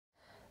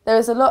There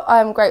is a lot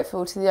I am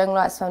grateful to the Young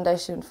Lights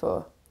Foundation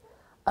for.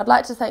 I'd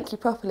like to thank you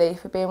properly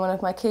for being one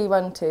of my key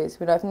run-tos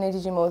when I've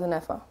needed you more than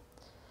ever.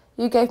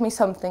 You gave me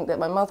something that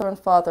my mother and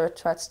father had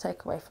tried to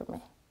take away from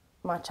me,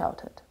 my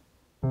childhood.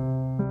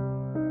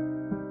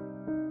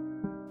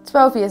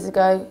 12 years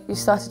ago, you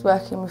started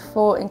working with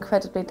 4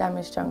 incredibly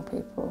damaged young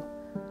people,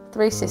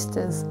 3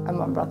 sisters and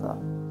 1 brother.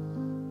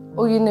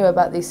 All you knew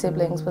about these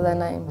siblings were their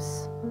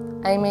names: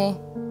 Amy,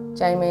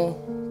 Jamie,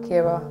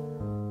 Kira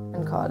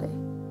and Karleigh.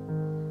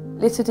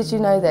 Little did you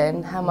know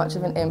then how much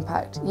of an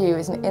impact you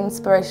as an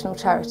inspirational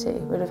charity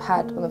would have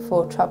had on the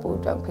 4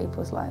 troubled young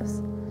people's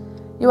lives.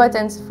 You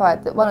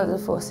identified that one of the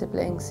 4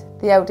 siblings,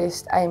 the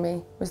eldest,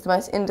 Amy, was the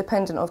most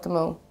independent of them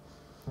all.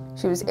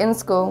 She was in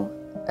school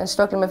and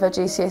struggling with her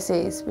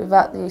GCSEs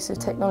without the use of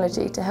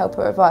technology to help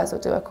her revise or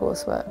do her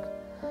coursework.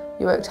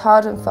 You worked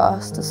hard and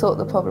fast to sort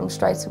the problem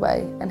straight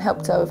away and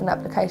helped her with an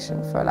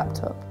application for a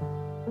laptop.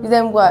 You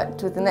then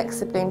worked with the next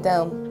sibling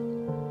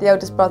down, the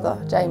eldest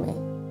brother, Jamie.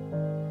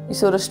 You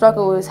saw the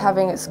struggle he was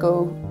having at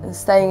school and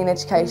staying in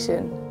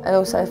education and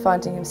also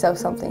finding himself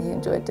something he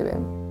enjoyed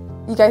doing.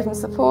 You gave him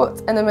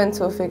support and a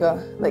mentor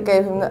figure that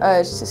gave him the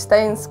urge to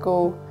stay in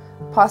school,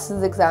 pass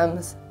his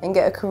exams and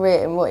get a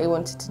career in what he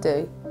wanted to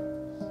do.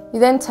 You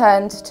then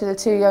turned to the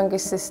 2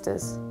 youngest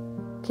sisters,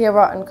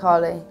 Kira and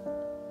Karleigh.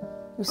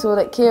 You saw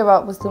that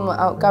Kira was the more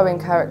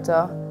outgoing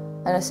character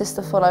and her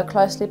sister followed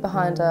closely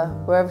behind her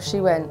wherever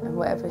she went and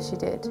whatever she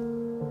did.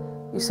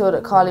 You saw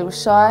that Karleigh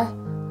was shy,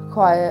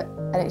 quiet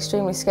and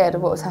extremely scared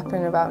of what was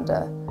happening around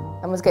her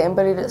and was getting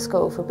bullied at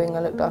school for being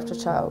a looked after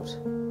child.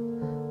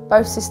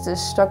 Both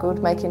sisters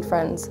struggled making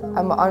friends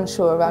and were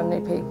unsure around new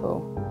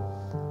people.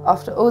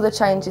 After all the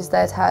changes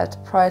they'd had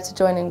prior to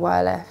joining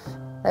YLF,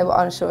 they were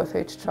unsure of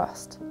who to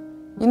trust.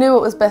 You knew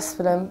what was best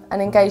for them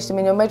and engaged them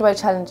in your Midway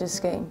Challenges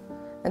scheme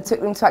and took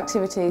them to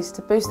activities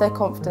to boost their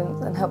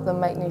confidence and help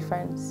them make new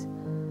friends.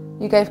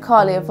 You gave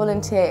Karleigh a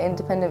volunteer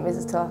independent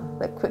visitor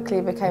that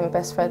quickly became a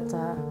best friend to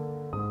her.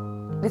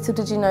 Little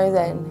did you know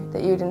then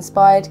that you had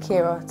inspired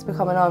Kira to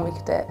become an army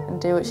cadet and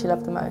do what she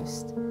loved the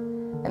most.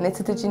 And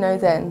little did you know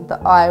then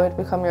that I would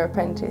become your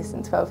apprentice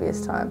in 12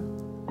 years' time.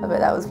 I bet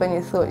that was when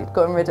you thought you'd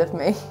gotten rid of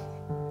me.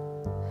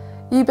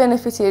 You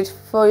benefited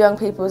 4 young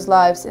people's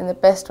lives in the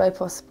best way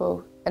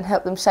possible and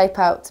helped them shape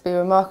out to be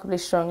remarkably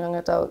strong young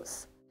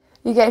adults.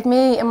 You gave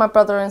me and my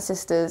brother and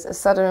sisters a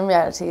sudden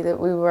reality that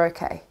we were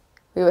okay.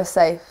 We were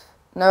safe.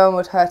 No one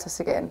would hurt us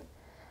again.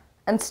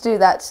 And to do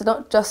that to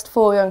not just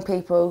 4 young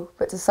people,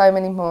 but to so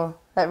many more,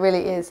 that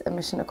really is a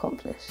mission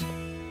accomplished.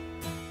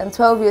 And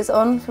 12 years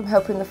on from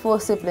helping the 4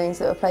 siblings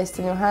that were placed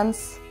in your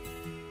hands,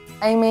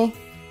 Amy,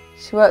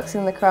 she works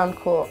in the Crown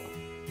Court.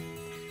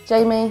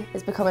 Jamie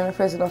is becoming a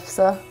prison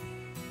officer.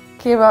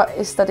 Kira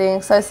is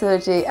studying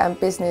sociology and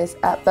business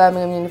at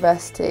Birmingham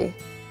University.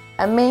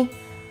 And me,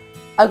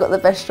 I got the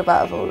best job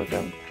out of all of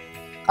them.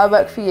 I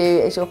work for you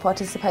as your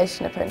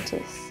participation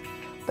apprentice,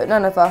 but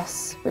none of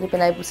us would have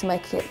been able to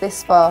make it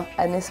this far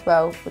and this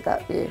well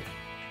without you.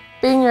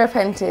 Being your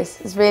apprentice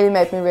has really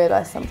made me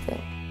realise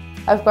something.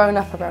 I've grown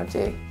up around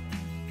you.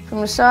 From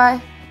the shy,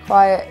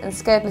 quiet and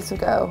scared little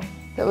girl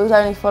that was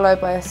only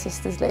followed by her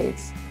sister's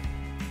leads,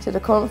 to the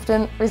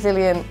confident,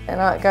 resilient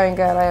and outgoing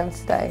girl I am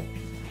today.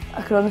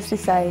 I can honestly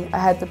say I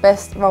had the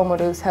best role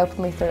models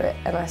helping me through it,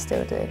 and I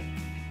still do.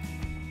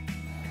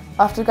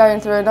 After going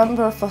through a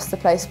number of foster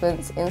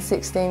placements in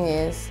 16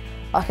 years,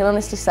 I can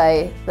honestly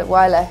say that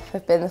YLF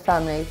have been the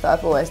family that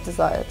I've always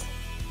desired.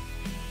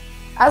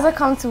 As I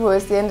come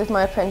towards the end of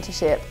my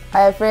apprenticeship,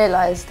 I have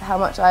realised how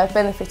much I have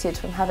benefited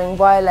from having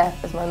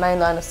YLF as my main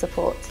line of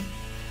support.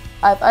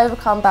 I have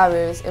overcome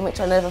barriers in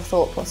which I never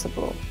thought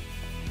possible.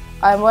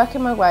 I am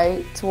working my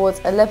way towards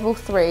a Level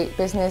 3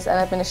 Business and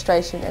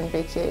Administration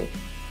NVQ,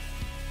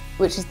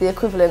 which is the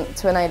equivalent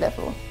to an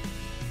A-level.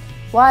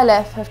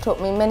 YLF have taught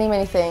me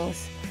many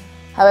things.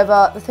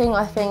 However, the thing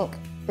I think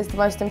is the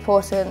most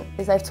important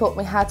is they've taught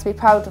me how to be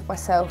proud of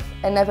myself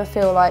and never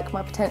feel like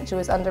my potential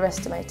is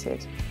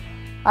underestimated.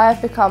 I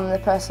have become the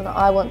person that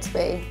I want to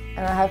be,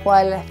 and I have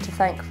YLF to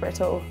thank for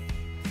it all.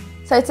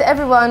 So to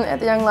everyone at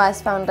the Young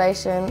Lights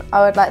Foundation,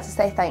 I would like to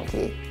say thank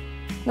you.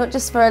 Not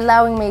just for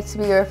allowing me to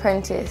be your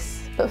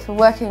apprentice, but for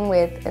working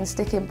with and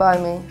sticking by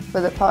me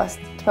for the past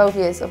 12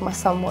 years of my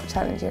somewhat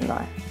challenging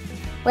life.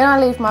 When I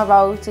leave my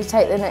role to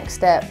take the next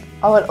step,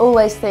 I will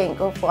always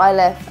think of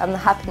YLF and the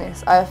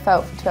happiness I have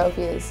felt for 12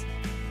 years.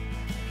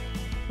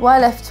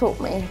 YLF taught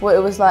me what it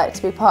was like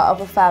to be part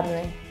of a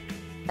family,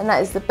 and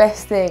that is the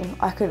best thing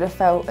I could have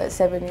felt at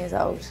 7 years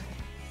old.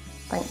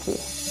 Thank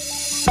you.